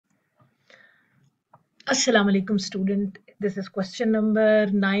Assalamu alaikum student. This is question number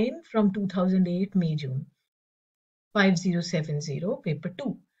 9 from 2008 May-June 5070 paper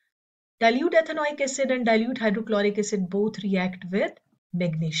 2. Dilute ethanoic acid and dilute hydrochloric acid both react with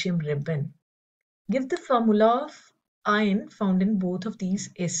magnesium ribbon. Give the formula of ion found in both of these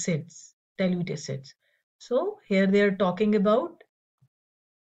acids, dilute acids. So here they are talking about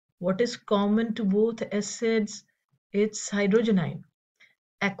what is common to both acids. It's hydrogen ion,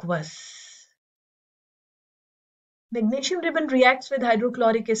 aqueous. Magnesium ribbon reacts with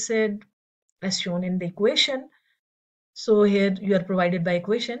hydrochloric acid as shown in the equation. So here you are provided by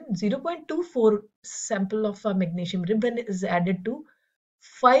equation 0.24 sample of a magnesium ribbon is added to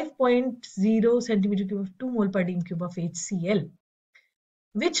 5.0 centimeter cube of 2 mole per dm cube of HCl.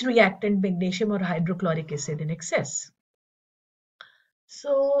 Which reactant, magnesium or hydrochloric acid in excess?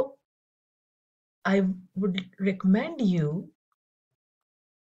 So I would recommend you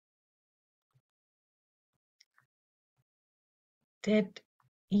that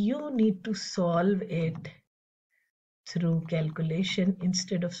you need to solve it through calculation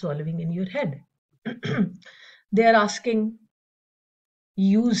instead of solving in your head. They are asking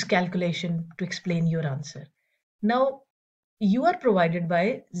use calculation to explain your answer. Now you are provided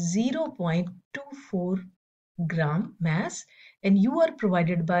by 0.24 gram mass and you are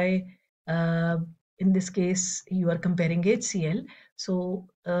provided by in this case you are comparing HCl. So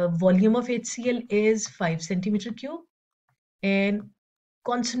volume of HCl is 5 centimeter cube and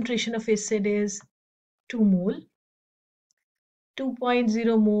concentration of acid is 2 mole,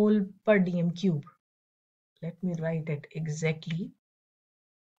 2.0 mole per dm cube. Let me write it exactly.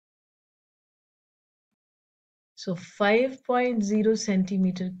 So 5.0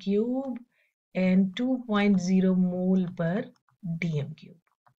 centimeter cube and 2.0 mole per dm cube.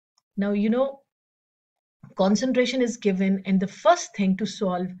 Now you know concentration is given, and the first thing to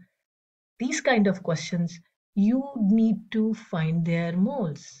solve these kind of questions, you need to find their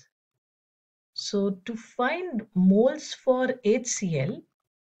moles. So to find moles for HCl,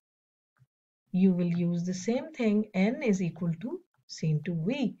 you will use the same thing, N is equal to C into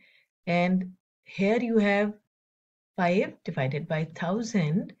V, and here you have 5 divided by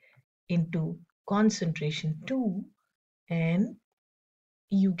 1000 into concentration 2, and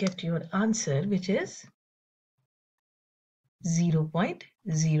you get your answer, which is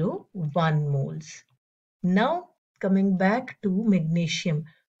 0.01 moles. Now coming back to magnesium.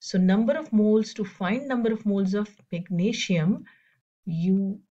 So number of moles, to find number of moles of magnesium,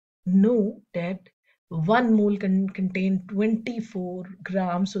 you know that 1 mole can contain 24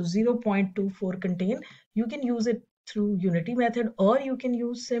 grams. So 0.24 contain, you can use it through unity method, or you can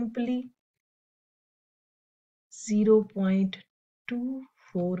use simply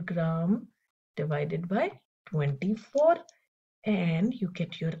 0.24 gram divided by 24 and you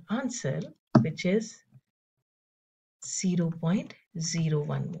get your answer, which is 0.01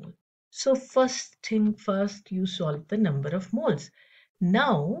 mole. So first thing first, you solve the number of moles.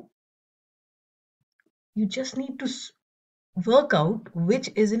 Now you just need to work out which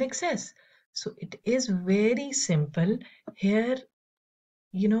is in excess. So it is very simple. Here,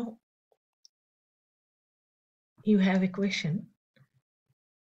 you know, you have equation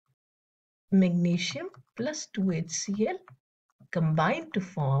magnesium plus 2HCl combined to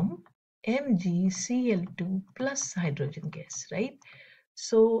form MgCl2 plus hydrogen gas, right?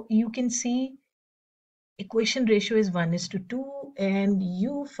 So you can see equation ratio is 1:2 and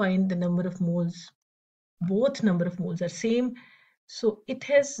you find the number of moles, both number of moles are same. So it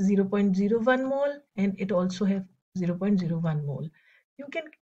has 0.01 mole and it also have 0.01 mole. You can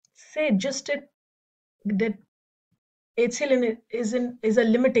say just that HCl is a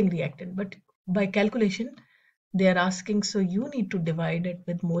limiting reactant, but by calculation they are asking, so you need to divide it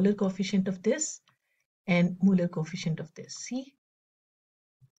with molar coefficient of this and molar coefficient of this, see,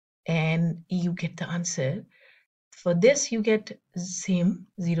 and you get the answer. For this you get same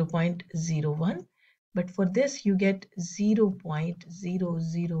 0.01, but for this you get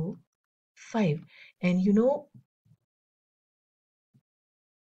 0.005, and you know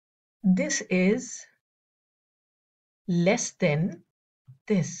this is less than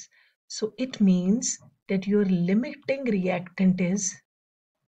this, so it means that your limiting reactant is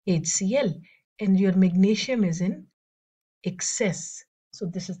HCl and your magnesium is in excess. So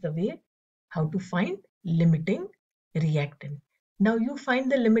this is the way how to find limiting reactant. Now you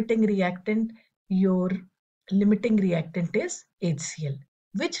find the limiting reactant, your limiting reactant is HCl.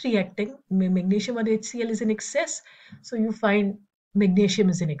 Which reacting, magnesium or HCl is in excess? So you find magnesium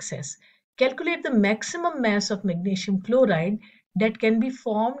is in excess. Calculate the maximum mass of magnesium chloride that can be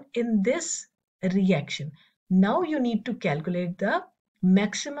formed in this reaction. Now you need to calculate the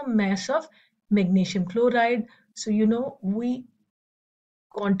maximum mass of magnesium chloride. So we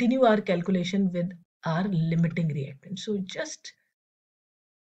continue our calculation with our limiting reactant. So just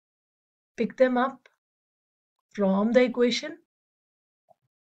pick them up from the equation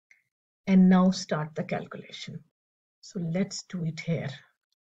and now start the calculation. So let's do it here.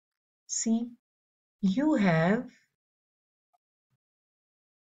 See, you have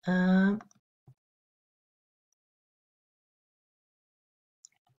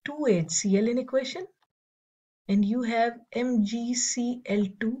 2HCl in equation and you have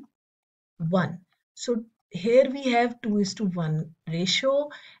MgCl2 1. So here we have 2:1 ratio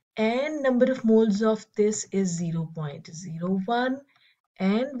and number of moles of this is 0.01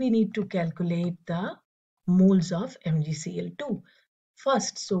 and we need to calculate the moles of MgCl2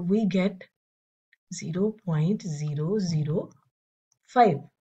 first. So we get 0.005.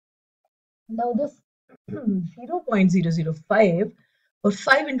 Now this 0.005 or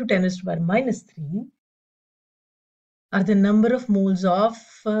 5 into 10 raised to the power minus 3 are the number of moles of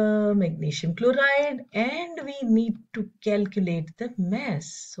magnesium chloride and we need to calculate the mass.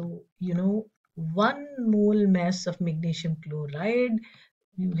 So 1 mole mass of magnesium chloride,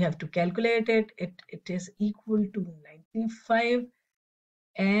 you have to calculate it. It is equal to 95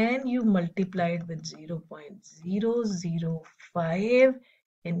 and you multiply it with 0.005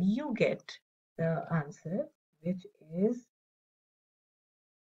 and you get the answer, which is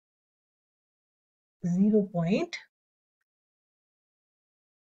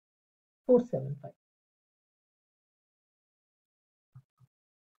 0.475.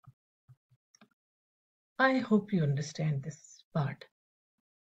 I hope you understand this part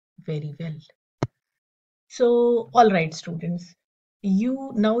very well. So, all right, students,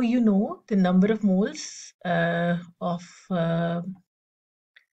 now you know the number of moles of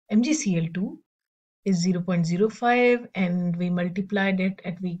MgCl2 is 0.05 and we multiplied it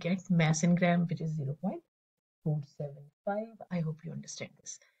and we get mass in gram, which is 0.475. I hope you understand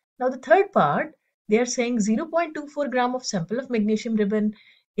this. Now the third part, they are saying 0.24 gram of sample of magnesium ribbon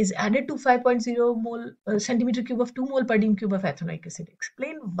is added to 5.0 mole centimeter cube of 2 mole per dm cube of ethanoic acid.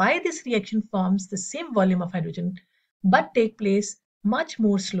 Explain why this reaction forms the same volume of hydrogen but take place much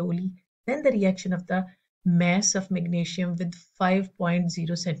more slowly than the reaction of the mass of magnesium with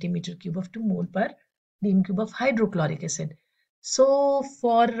 5.0 centimeter cube of 2 mole per dm cube of hydrochloric acid. So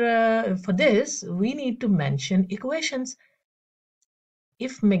for this, we need to mention equations.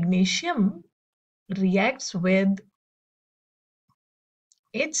 If magnesium reacts with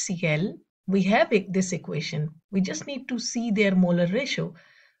HCl, we have this equation. We just need to see their molar ratio.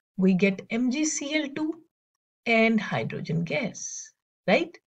 We get MgCl2 and hydrogen gas,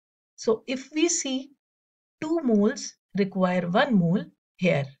 right? So if we see 2 moles require 1 mole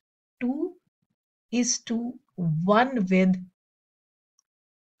here, 2:1 with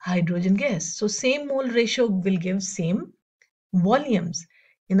hydrogen gas. So same mole ratio will give same volumes.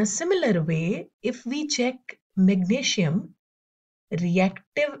 In a similar way, if we check magnesium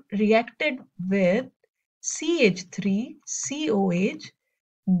reacted with CH3COH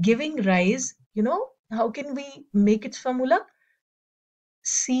giving rise, how can we make its formula?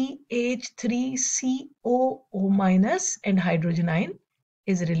 CH3COO minus and hydrogen ion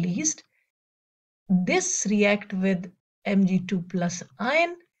is released. This react with Mg2 plus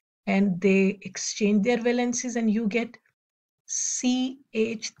ion and they exchange their valencies and you get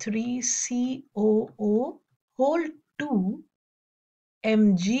CH3COO whole 2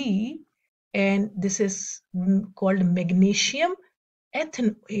 Mg and this is called magnesium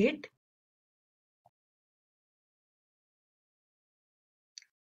ethanoate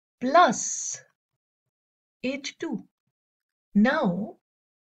plus H2. Now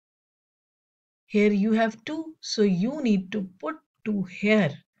here you have 2, so you need to put 2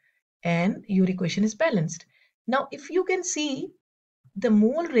 here and your equation is balanced. Now if you can see the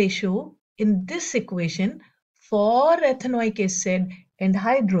mole ratio in this equation for ethanoic acid and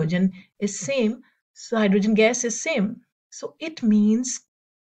hydrogen is same, so hydrogen gas is same. So it means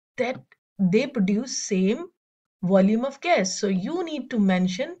that they produce same volume of gas. So you need to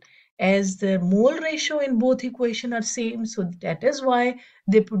mention as the mole ratio in both equation are same, so that is why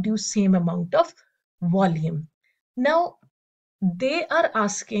they produce same amount of volume. Now they are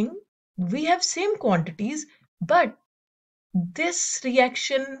asking, we have same quantities, but this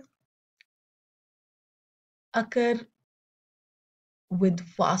reaction occur with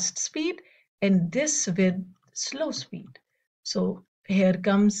fast speed and this with slow speed. So here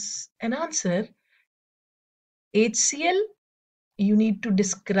comes an answer. HCl, you need to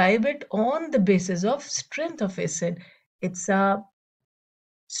describe it on the basis of strength of acid. It's a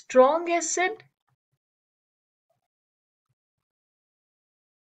strong acid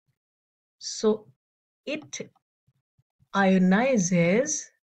So it ionizes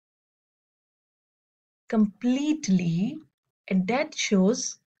completely, and that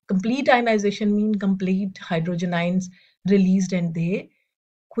shows complete ionization means complete hydrogen ions released, and they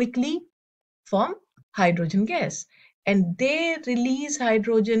quickly form hydrogen gas. And they release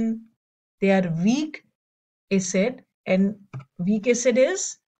hydrogen, they are weak acid, and weak acid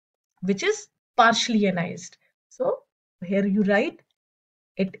is which is partially ionized. So here you write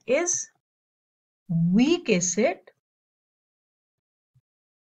it is weak acid.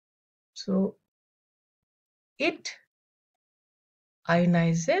 So it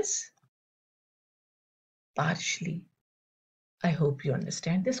ionizes partially. I hope you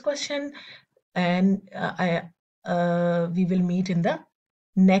understand this question, and we will meet in the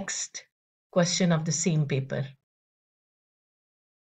next question of the same paper.